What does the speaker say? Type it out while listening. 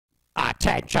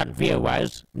Attention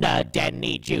viewers, Nerd Den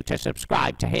needs you to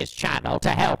subscribe to his channel to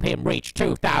help him reach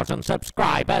 2,000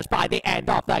 subscribers by the end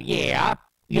of the year.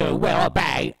 You will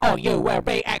obey or you will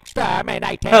be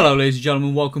exterminated. Hello ladies and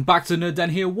gentlemen, welcome back to Nerd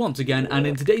Den here once again, and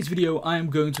in today's video I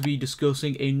am going to be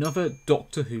discussing another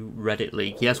Doctor Who Reddit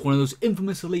leak. Yes, one of those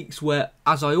infamous leaks where,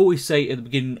 as I always say at the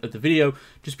beginning of the video,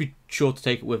 just be sure to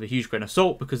take it with a huge grain of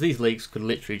salt because these leaks could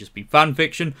literally just be fan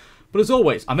fiction. But as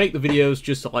always, I make the videos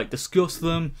just to discuss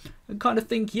them and kind of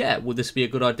think, yeah, would this be a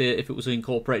good idea if it was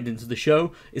incorporated into the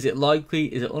show? Is it likely?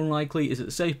 Is it unlikely? Is it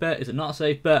a safe bet? Is it not a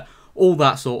safe bet? All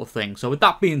that sort of thing. So with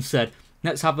that being said,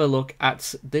 let's have a look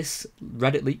at this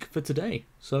Reddit leak for today.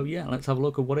 So yeah, let's have a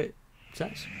look at what it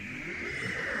says.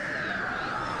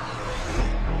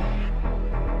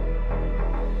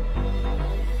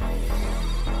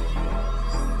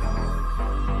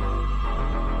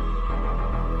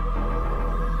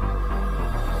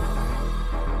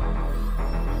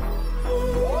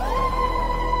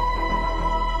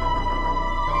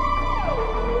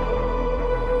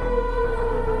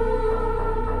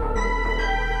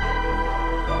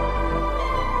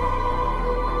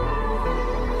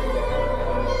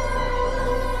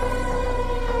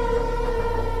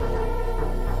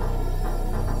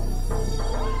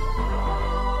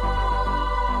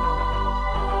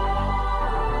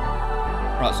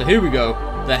 Right, so here we go.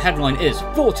 The headline is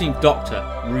 14th Doctor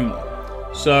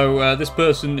Rumour. So this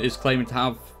person is claiming to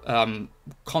have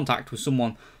contact with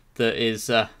someone that is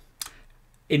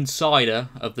insider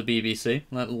of the BBC.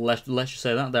 Let's just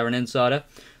say that, they're an insider.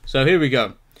 So here we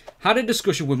go. Had a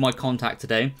discussion with my contact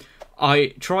today.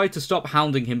 I tried to stop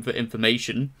hounding him for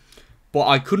information, but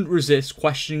I couldn't resist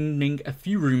questioning a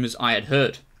few rumours I had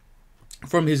heard.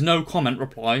 From his no comment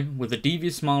reply, with a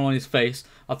devious smile on his face,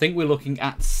 I think we're looking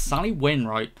at Sally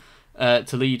Wainwright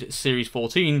to lead Series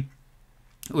 14,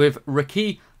 with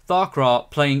Rakhee Thakrar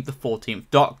playing the 14th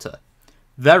Doctor.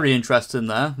 Very interesting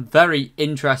there. Very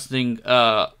interesting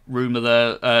rumour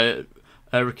there.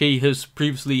 Rakhee has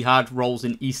previously had roles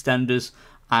in EastEnders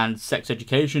and Sex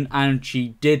Education, and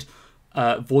she did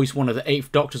voice one of the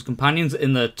 8th Doctor's companions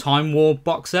in the Time War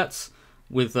box sets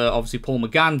with obviously Paul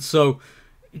McGann. So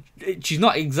she's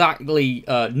not exactly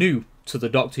new to the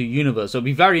Doctor Who universe. So it'll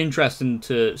be very interesting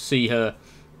to see her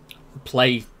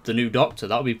play the new Doctor.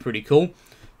 That would be pretty cool.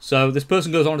 So this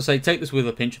person goes on to say, take this with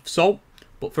a pinch of salt,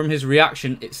 but from his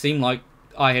reaction it seemed like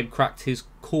I had cracked his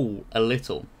cool a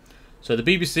little. So the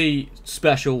BBC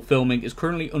special filming is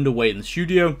currently underway in the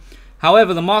studio.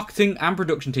 However, the marketing and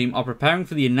production team are preparing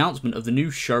for the announcement of the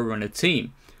new showrunner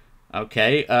team.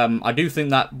 Okay, I do think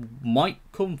that might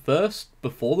come first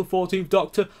before the 14th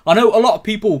Doctor. I know a lot of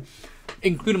people,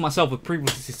 including myself, have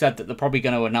previously said that they're probably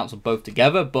going to announce them both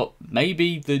together, but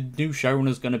maybe the new showrunner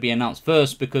is going to be announced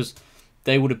first because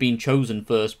they would have been chosen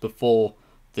first before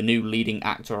the new leading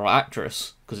actor or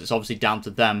actress, because it's obviously down to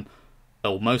them,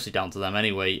 or mostly down to them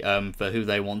anyway, for who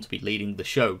they want to be leading the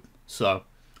show. So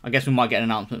I guess we might get an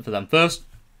announcement for them first.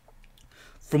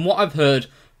 From what I've heard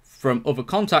from other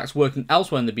contacts working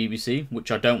elsewhere in the BBC, which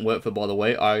I don't work for, by the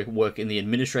way, I work in the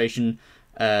administration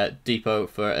depot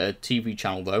for a TV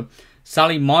channel though,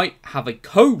 Sally might have a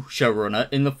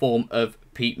co-showrunner in the form of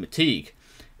Pete McTeague.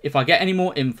 If I get any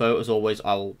more info, as always,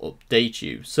 I will update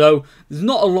you. So there's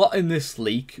not a lot in this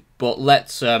leak, but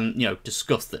let's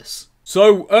discuss this.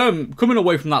 So, coming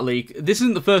away from that leak, this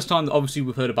isn't the first time that obviously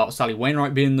we've heard about Sally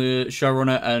Wainwright being the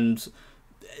showrunner, and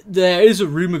there is a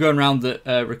rumour going around that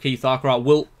Rakhee Thakrar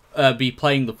will be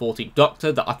playing the 14th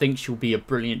Doctor, that I think she'll be a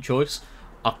brilliant choice.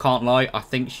 I can't lie, I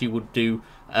think she would do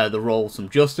the role some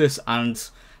justice, and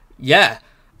yeah,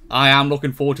 I am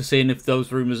looking forward to seeing if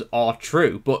those rumours are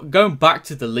true. But going back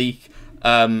to the leak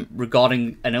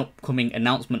regarding an upcoming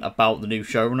announcement about the new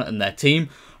showrunner and their team,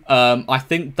 I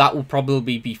think that will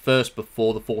probably be first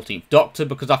before the 14th Doctor,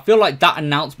 because I feel like that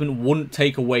announcement wouldn't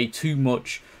take away too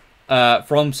much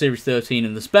from Series 13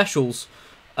 and the specials,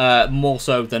 more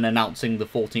so than announcing the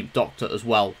 14th Doctor as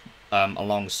well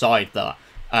alongside that.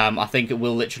 I think it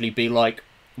will literally be like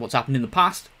what's happened in the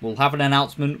past. We'll have an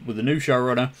announcement with a new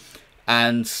showrunner,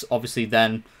 and obviously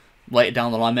then later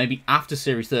down the line, maybe after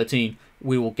Series 13,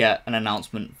 we will get an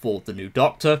announcement for the new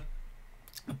Doctor.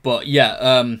 But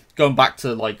yeah, going back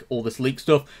to all this leak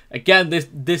stuff, again,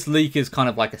 this leak is kind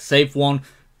of like a safe one.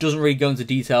 Doesn't really go into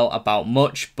detail about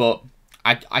much, but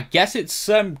I guess it's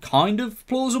kind of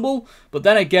plausible. But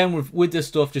then again, with this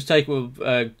stuff, just take it with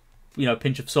a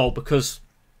pinch of salt, because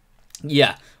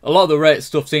yeah, a lot of the Reddit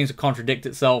stuff seems to contradict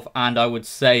itself, and I would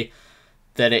say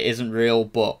that it isn't real.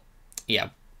 But yeah,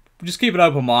 just keep an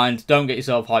open mind. Don't get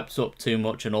yourself hyped up too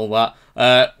much and all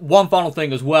that. One final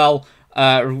thing as well.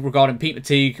 regarding Pete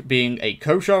McTeague being a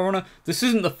co-showrunner. This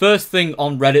isn't the first thing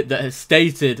on Reddit that has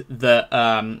stated that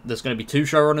there's going to be 2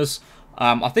 showrunners.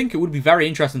 I think it would be very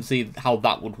interesting to see how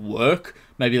that would work.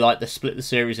 Maybe like they split the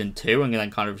series in 2 and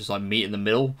then kind of just like meet in the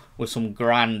middle with some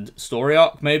grand story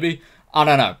arc, maybe. I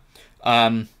don't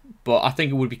know. But I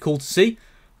think it would be cool to see.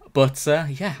 But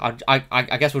yeah,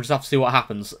 I guess we'll just have to see what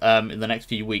happens in the next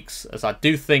few weeks. As I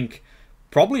do think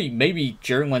probably maybe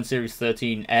during when Series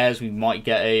 13 airs, we might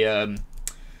get a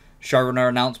showrunner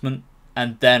announcement.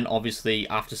 And then, obviously,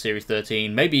 after Series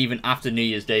 13, maybe even after New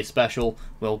Year's Day special,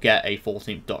 we'll get a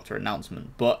 14th Doctor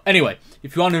announcement. But anyway,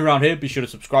 if you are new around here, be sure to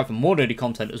subscribe for more nerdy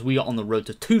content, as we are on the road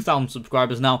to 2,000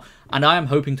 subscribers now, and I am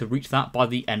hoping to reach that by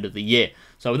the end of the year.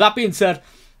 So with that being said,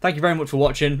 thank you very much for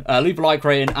watching. Leave a like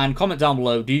rating and comment down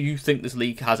below. Do you think this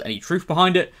leak has any truth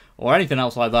behind it, or anything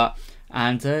else like that?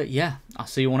 And yeah, I'll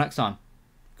see you all next time.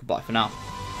 Goodbye for now.